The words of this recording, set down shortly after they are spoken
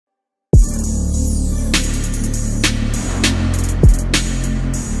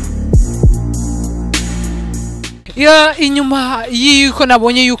ya inyuma y'uko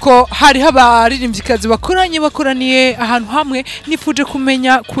nabonye yuko hari abaririmbyikazi bakoraniye ahantu hamwe nifuje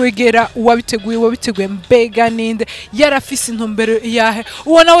kumenya kwegera uwabiteguye mbega ninde yarafise intumbero yahe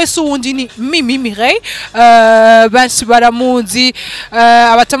uwo nawe se uwundi ni Mireille benshi baramuzi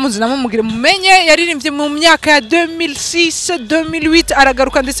abatamuzi namwe mugire mumenye yaririmbye mu myaka ya 2006 2008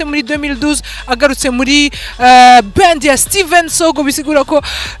 aragaruka ndetse muri 2012 agarutse muri band ya Steven Sogo bisigura ko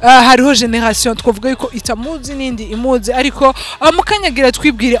hariho generation twavuga yuko itamuzi nindi imuzi ariko mukanyagira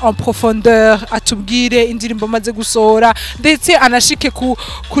twibwire en profondeur atubwire indirimbo maze gusohora ndetse anashike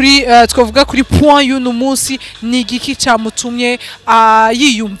kuri twavuga kuri point y'uno munsi ni igiki cyamutumye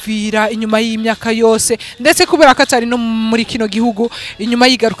yiyumvira inyuma y'imyaka yose ndetse kubera ko atari no muri kino gihugu inyuma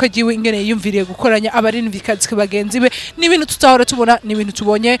yigaruka giwe ingene yiyumviriye gukoranya abarinvikazi bagenzi be n'ibintu tutahora tubona n'ibintu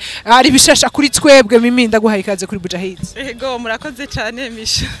tubonye ari bishasha kuri twebwe Mimi ndaguhaye ikaze kuri Bujahit. Ego murakoze cyane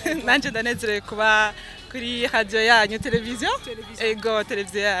Misha nanje ndanezerewe kuba kuri radio yanyu televiziyo ego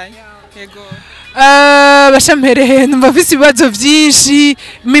televiziyo yanyu ego bashamere numva visi bibazo byinshi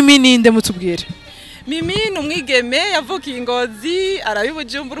Mimi ninde mutubwire. Mimi numwigeme yavukiye Ingozi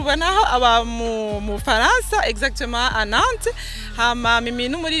arabibujumbura ubanaho aba mu Faransa exactement à Nantes hama Mimi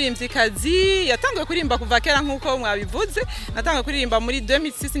n'umuririmbyikazi yatangiye kuririmba kuva kera nkuko mwabivuze natangiye kuririmba muri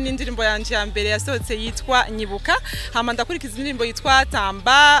 2006 n'indirimbo yanje ya mbere yasohotse yitwa Nyibuka hama ndakurikiza indirimbo yitwa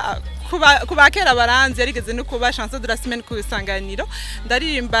Tamba kuba kera baranze yarigeze no kuba chanson de la semaine ku Isanganiro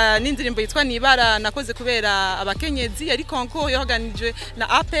ndaririmba n'indirimbo yitwa Nibara nakoze kubera abakenyezi yari concours yoganijwe na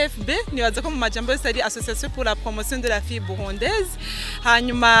APFB nibaza ko mu majambo yose ari association pour la promotion de la fille burundaise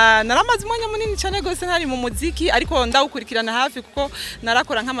hanyuma naramaze umwanya munini cyane gose ntari mu muziki ariko ndawukurikirana hafi kuko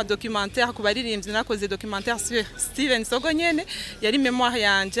narakora nk'ama documentaire ku baririmbyi nakoze documentaire sur Steven Sogo nyene yari memoire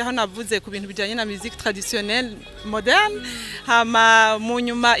yanje aho navuze ku bintu bijanye na musique traditionnelle moderne hama mu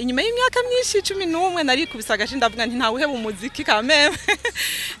nyuma inyuma y'imyaka myinshi 11 nari kubisagashe ndavuga nti ntawuheba umuziki quand même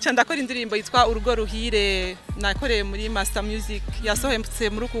ndakora indirimbo yitwa Urugo Ruhire nakoreye muri Master Music yasohotse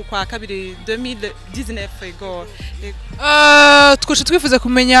muri uku kwa kabiri 2019 ego twoshe twifuza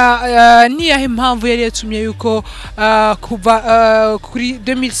kumenya niyahe impamvu yari yatumye yuko kuva kuri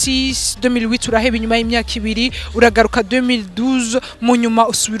 2006 2008 uraheba inyuma y'imyaka ibiri uragaruka 2012 mu nyuma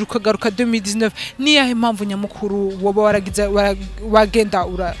usubira ukagaruka 2019 niyahe impamvu nyamukuru woba waragize wagenda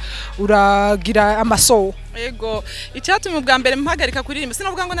uragira amaso ego icyatumye ubwa mbere mpagarika kuririmba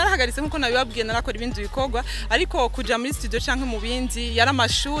sinavuga ngo narahagaritse nkuko nabibabwiye narakora ibindi bikorwa ariko kuja muri studio canke mu bindi yari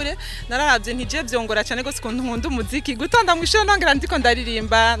amashure nararavye ntije byongora cyane gose ko nkunda umuziki gutonda mu ishuri nongera ndiko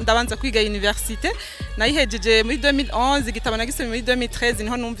ndaririmba ndabanza kwiga université nayihejeje muri 2011 igitabo nagisomye muri 2013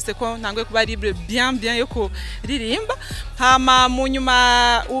 niho numvise ko ntangwe kuba libre bien yo kuririmba hama mu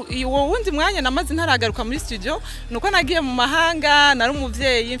nyuma uwo wundi mwanya namaze ntaragaruka muri studio nuko nagiye mu mahanga nari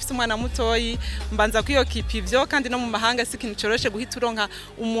umuvyeyi mfite umwana mutoyi mbanza kwiyo ivyo kandi no mu mahanga sikintu coroshe guhita uronka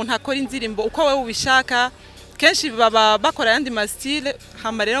umuntu akora indirimbo uko wewe ubishaka kenshi baba bakora yandi mastile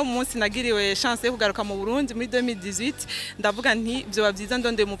hama rero umunsi nagiriwe chance yo kugaruka mu Burundi muri 2018 ndavuga nti byo babyiza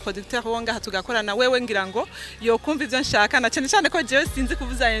ndonde mu producteur wonga hatugakorana wewe ngira ngo yo kumva ivyo nshaka na cyane ko jewe sinzi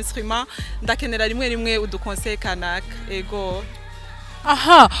kuvuza instrument ndakenera rimwe uduconseil kanaka ego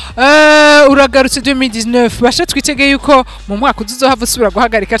aha uragarutse 2019 basha twitegeye yuko mu mwaka uzohava usubira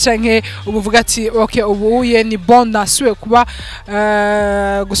guhagarika canke ubuvuga ati okay ubuye ni bon nasuye kuba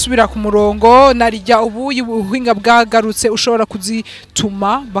gusubira ku murongo narijya ubuye ubuhinga bwagarutse ushobora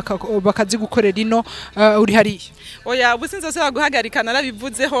kuzituma bakazigukorera ino uri hariya oya ubusinzosera guhagarika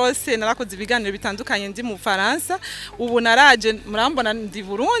narabivuze hose narakoze ibiganiro bitandukanye ndi mu Faransa ubu naraje murambona ndi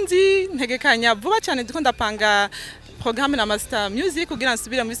Burundi ntegekanya vuba cyane ndiko ndapanga programme na Master Music kugira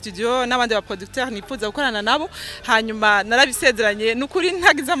nsubira muri studio n'abandi ba producteur nifuza gukorana nabo hanyuma narabisezeranye n'ukuri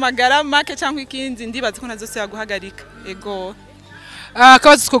ntagize amagara make cyangwa ikindi ndibaza ko nazose guhagarika ego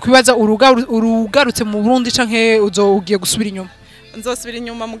akabazo two kwibaza urugarutse mu Burundi canke uzogiye gusubira inyuma nzosubira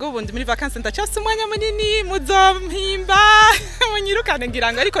inyuma mugabo bundi muri vacances ndacyase umwanya munini muzompimba munyirukane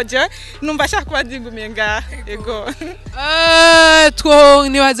ngira ngo ariko je numva shaka kuba ndigumiye nga ego two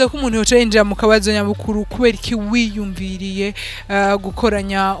nibaze ko umuntu yoca yinjira mu kabazo nyabukuru kubera iki wiyumviriye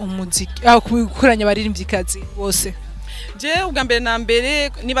gukoranya umuziki gukoranya abarimbyikazi bose je ubwa mbere na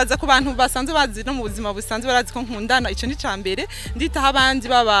mbere nibaza ko abantu basanzwe bazi no mu buzima busanzwe barazi ko nkundana ico ni cambere nditaho abandi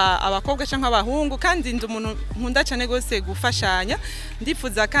baba abakobwa canke abahungu kandi ndi umuntu nkunda cyane gose gufashanya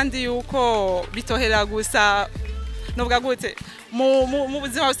ndifuza kandi yuko bitohera gusa nubwa gute mu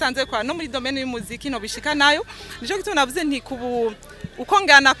buzima busanzwe kwa no muri domaine y'umuziki no bishika nayo nico gituma navuze nti kubu uko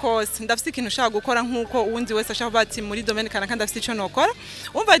ngana kose ndafite ikintu ushaka gukora nkuko uwundi wese ashaka bati muri domaine kana kandi afite ico nokora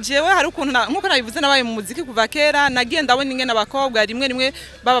umva jewe hari ukuntu nkuko nabivuze nabaye mu muziki kuva kera nagiye ndabona ingene abakobwa rimwe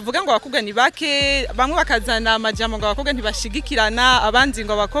babavuga ngo abakobwa ni bake bamwe bakazana amajambo ngo abakobwa ntibashigikirana abandi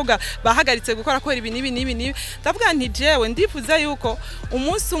ngo abakobwa bahagaritse gukora ko ibi nibi ndavuga nti jewe ndifuza yuko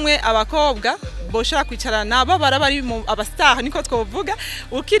umunsi umwe abakobwa boshora kwicarana babara bari mu abastar niko twovuga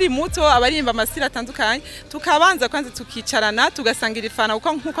ukiri muto abarimba amasira atandukanye tukabanza kwanza tukicarana tugasangira ifana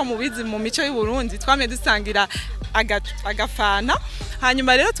uko nkuko mubizi mu mico y'u Burundi twame dusangira agafana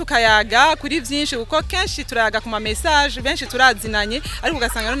hanyuma rero tukayaga kuri vyinshi uko kenshi turayaga ku ma message benshi turazinanye ariko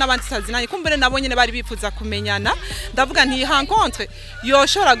ugasanga n'abandi tazinanye kumbere nabo nyene bari bifuza kumenyana ndavuga nti rencontre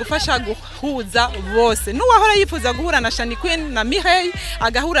yoshora gufasha guhuza bose n'uwahora yifuza guhura na Shani Queen na Mireille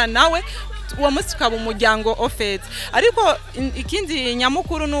agahura nawe uwo munsi tukaba umuryango ofete ariko ikindi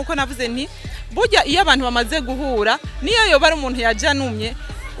nyamukuru nuko navuze nti burya iyo abantu bamaze guhura niyo yoba ari umuntu yajanumye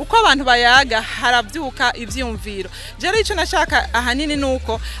uko abantu bayaga haravyuka ivyumviro jero ico nashaka ahanini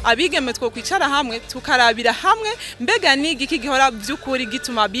nuko abigeme two kwicara hamwe tukarabira hamwe mbega nigi kigihora vy'ukuri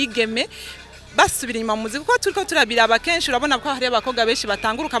gituma bigeme basubira inyuma mu muziki kuko turiko turabira abakenshi urabona ko hari abakobwa benshi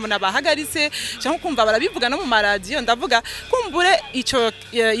batanguruka muna bahagaritse cyangwa kumva barabivuga no mu maradiyo ndavuga kumbure ico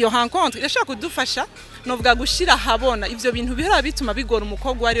yo rencontre irashaka kudufasha novuga gushira habona ivyo bintu bihora bituma bigora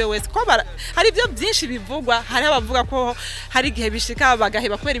umukobwa ari we wese ko hari ivyo byinshi bivugwa hari abavuga ko hari gihe bishika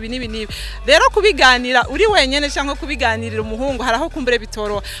bagaheba kubera ibi nibi rero kubiganira uri wenyene cyangwa kubiganirira umuhungu haraho kumbure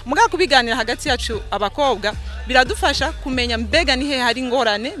bitoro muga kubiganira hagati yacu abakobwa biradufasha kumenya mbega nihe hari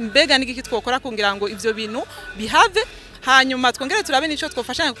ngorane mbega nigiki twokora kugira ngo ivyo bintu bihave hanyuma twongere turabe nico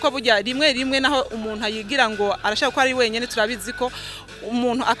twofashanya kuko burya rimwe naho umuntu ayigira ngo arashaka ko ari wenyene turabizi ko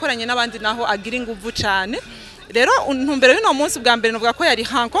umuntu akoranye n'abandi naho agira inguvu cyane rero ntumbero y'ino munsi bwa mbere novuga ko yari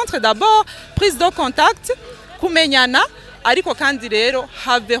rencontre d'abord prise de contact kumenyana ariko kandi rero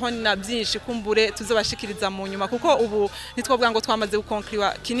haveho na byinshi kumbure tuzobashikiriza mu nyuma kuko ubu nitwovuga ngo twamaze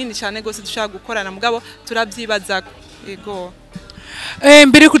gukonkliwa kinini cyane gose dushaka gukorana mugabo turavyibaza ego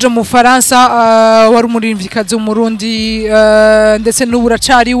mbere kuja mu Faransa wari umurimvyikazi w'umurundi ndetse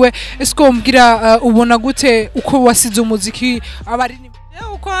n'uburacariwe esko umbwira ubona gute uko wasize umuziki abari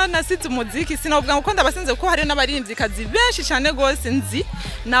uko nasize umuziki sinovuga uko ndabasinze kuko hari n'abaririmvyikazi benshi cyane gose nzi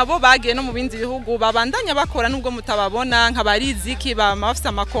nabo bagiye no mu bindi bihugu babandanya bakora nubwo mutababona nk'abariziki bafite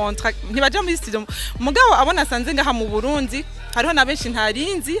amakontra ntibaje muri studio mugabo abona sanze ngaha mu Burundi hariho na benshi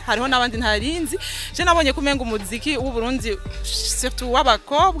ntarinzi hariho nabandi ntarinzi je nabonye kumenga umuziki w'u Burundi surtout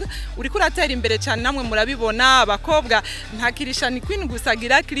w'abakobwa uri kuratera imbere cyane namwe murabibona abakobwa ntakirisha ni Queen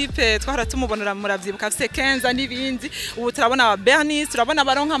gusagira clip twahora tumubonera muravyibuka afite Kenza n'ibindi ubu turabona aba Bernice turabona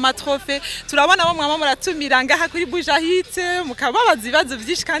baronka amatrofe turabona bo mwama muratumira ngaha kuri Bujahit mukababaza ibibazo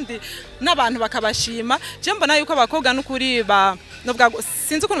byinshi kandi n'abantu bakabashima je mbona yuko abakobwa n'ukuri novuga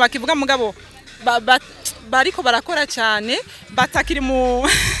sinzi ukuntu bakivuga mugabo bariko barakora cyane batakiri mu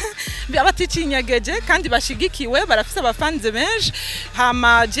abatichinyageje kandi bashigikiwe barafise abafanze benshi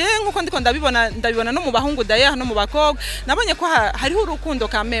hamaje nkuko ndiko ndabibona no mu bahungu daya no mu bakobwa nabonye ko hariho urukundo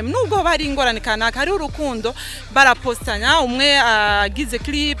kameme nubwo bari ingorane kanaka hariho urukundo barapostanya umwe agize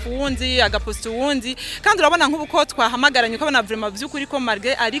clip wundi agaposta wundi kandi urabona nk'ubuko twahamagaranye ukabona vraiment vy'ukuri ko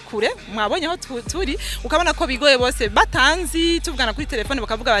marge ari kure mwabonye aho turi ukabona ko bigoye bose batanzi tuvugana kuri telefone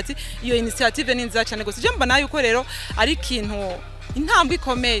bakavuga bati iyo initiative ni nziza cyane gose je mbona yuko rero ari kintu intambwe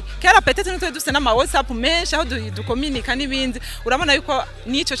ikomeye kera petete n'utwe dufite n'ama WhatsApp menshi aho dukominika n'ibindi urabona yuko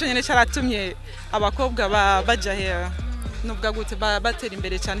nico cyo nyene cyaratumye abakobwa baja here nuvuga gute batera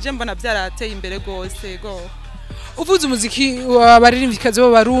imbere cyane je mbona byarateye imbere gose go uvuze umuziki w'abaririmvyikazi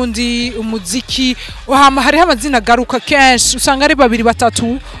b'abarundi umuziki hariho amazina garuka kenshi usanga ari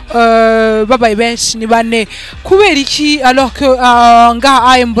 2-3 babaye benshi ni 4 kubera iki alors que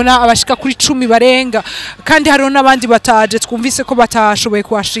ngaha mbona abashika kuri 10 barenga kandi hariho n'abandi bataje twumvise ko batashoboye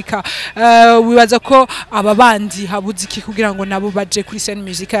kuhashika wibaza ko aba bandi habuze iki kugira ngo nabo baje kuri scène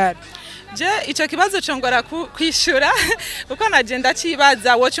musicale je ico kibazo congora kwishura kuko nagenda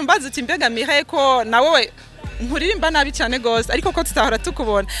cibaza wocu mbaza uti mbega Mireille ko nawe nkuririmba nabi cyane gose ariko ko tutahora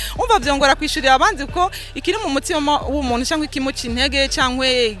tukubona umva vyongora kwishurira abandi ko ikiri mu mutima w'umuntu cyangwa ikimuca intege cyangwa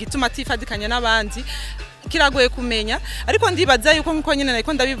igituma atifadikanya n'abandi kiragoye kumenya ariko ndibaza yuko nkuko nyene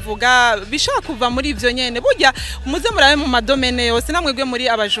nako ndabivuga bishaka kuva muri ivyo nyene burya muze murabe mu madomene yose namwegwe muri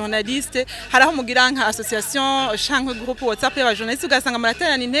aba journaliste haraho mugira nka association chankwe groupe WhatsApp y'aba journaliste ugasanga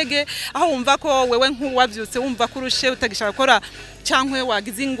muraterana intege aho wumva ko wewe nk'uwavyutse wumva kurushe utagishaka gukora cyangwa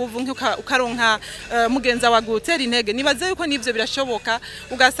wagize inguvu ukaronka mugenza wa gutera intege nibaze yuko nivyo birashoboka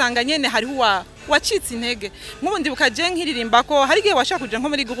ugasanga nyene hariho wacitse intege nk'ubundi bukaje nkiririmba ko hari gihe washaka kuja nko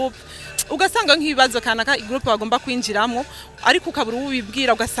muri groupe ugasanga nk'ibibazo kanaka groupe bagomba kwinjiramo ariko ukabura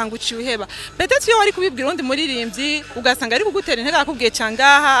ubibwira ugasanga uciye uheba peut-être iyo wari kubibwira undi muririmbyi ugasanga ari kugutera intege akubwiye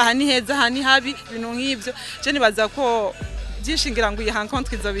cangaha aha ni heza aha ni habi ibintu nk'ivyo je nibaza ko byishingira ngo iyi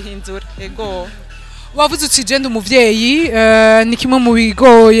rencontre izobihindura ego wavuze uti je ndi umuvyeyi ni kimwe mu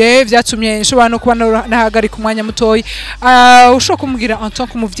bigoye vyatumye nshobora no kuba nahagarika umwanya mutoyi ushobora kumubwira en tant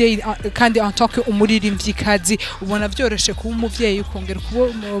que umuvyeyi kandi en tant que umuririmvyikazi ubona vyoroshe kuba umuvyeyi ukongera kuba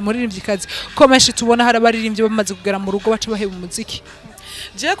umuririmvyikazi ko menshi tubona hari abaririmbyi bamaze kugera mu rugo baca baheba umuziki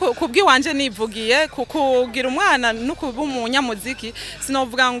je kubwi wanje nivugiye kugira umwana no kuba umunyamuziki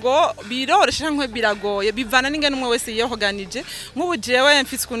sinovuga ngo biroroshe cyangwa biragoye bivana n'ingene umwe wese yohoganije nk'ubu jewe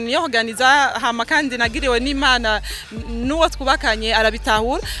mfise kuntu yohoganiza hama kandi nagiriwe n'Imana nuwo twubakanye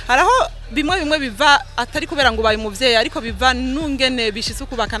arabitahura haraho bimwe biva atari kubera ngo baye umuvyeyi ariko biva nungene bishitse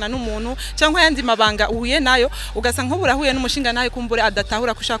kubakana n'umuntu cyangwa yandi mabanga uhuye nayo ugasanga nk'ubu urahuye n'umushinga nayo kumbure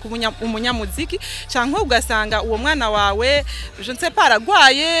adatahura kushaka umunyamuziki cyangwa ugasanga uwo mwana wawe je ne sais pas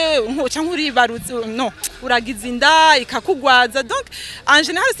aragwaye cyangwa uribarutse no uragize inda ikakugwaza donc en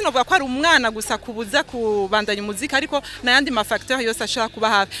général sinovuga ko ari umwana gusa kubuza kubandanya umuziki ariko nayandi ma facteur yose ashaka kuba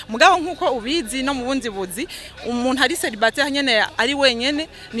hafi mugabo nkuko ubizi no mu bundi buzi umuntu ari célibataire nyene ari wenyene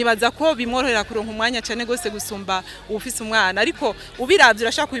nibaza ko bimworohera kuronka umwanya cyane gose gusumba ufise umwana ariko ubiravye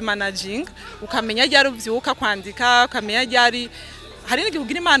urashaka kubimanaging ukamenya ryari uvyuka kwandika ukamenya ryari hari n'igihe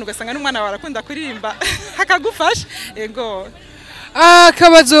ugira imana ugasanga n'umwana warakunda kuririmba akagufasha ego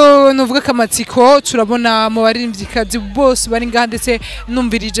akabazo nuvuga kamatsiko turabona mu baririmvyikazi bose bari ngaha ndetse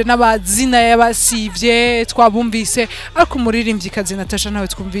numvirije n'abazina y'abasivye twabumvise ariko umuririmvyikazi Natasha nawe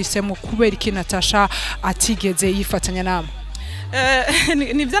twumvise mu kubera iki Natasha atigeze yifatanya nama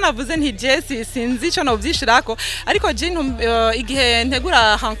nibyo navuze nti Jesse sinzi ico no vyishirako ariko je igihe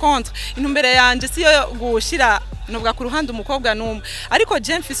ntegura rencontre intumbere yanje siyo gushira novuga ku ruhande umukobwa numwe ariko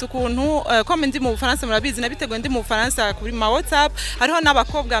je mfise ukuntu comme ndi mu Bufaransa murabizi nabiteguye ndi mu Bufaransa kuri ma WhatsApp hariho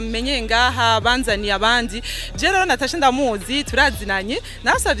n'abakobwa menye ngaha banzaniye abandi je rero Natasha ndamuzi turazinanye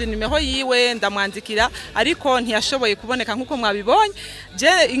nasavye nimero yiwe ndamwandikira ariko ntiyashoboye kuboneka nkuko mwabibonye je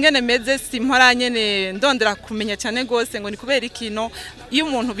ingene meze simpora nyene ndondera kumenya cyane gose ngo ni kubera ikino iyo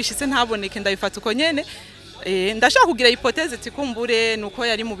umuntu bishitse ntaboneke ndabifata uko nyene ndashaka kugira hypothèse tikumbure nuko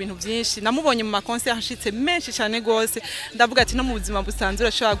yari mu bintu byinshi namubonye mu ma concert hashitse menshi cyane gose ndavuga ati no mu buzima busanzwe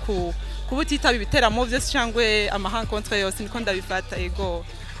urashaka kubutitaba ibiteramo byose cyangwa ama rencontre yose niko ndabifata ego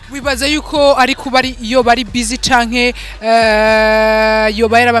wibaza yuko ari kuba ari iyo bari busy canke yo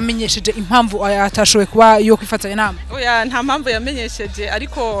bayera bamenyesheje impamvu atashoboye kuba yo kwifatanya nama oya nta mpamvu yamenyesheje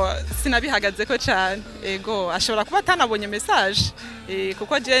ariko sinabihagaze ko cyane ego ashobora kuba atanabonye message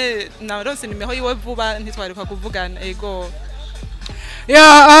kuko je narose nimero yiwe vuba ntitwaruka kuvugana ego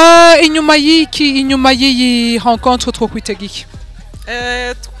ya inyuma y'iyi rencontre two kwitega iki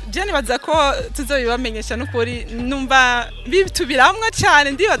je nibaza ko tuzobibamenyesha n'ukuri numva bitubiramwa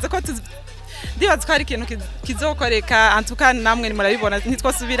cyane ndibaza ko hari ikintu kizokoreka antuka namwe murabibona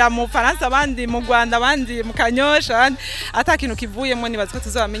ntitwasubira mu Faransa abandi mu Rwanda abandi mu Kanyosha ata kintu kivuyemo nibaza ko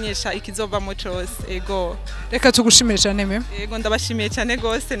tuzobamenyesha ikizovamo cyose ego reka tugushimire cyane meme ego ndabashimiye cyane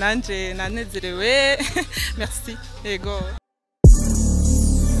gose nanje nanezerewe merci ego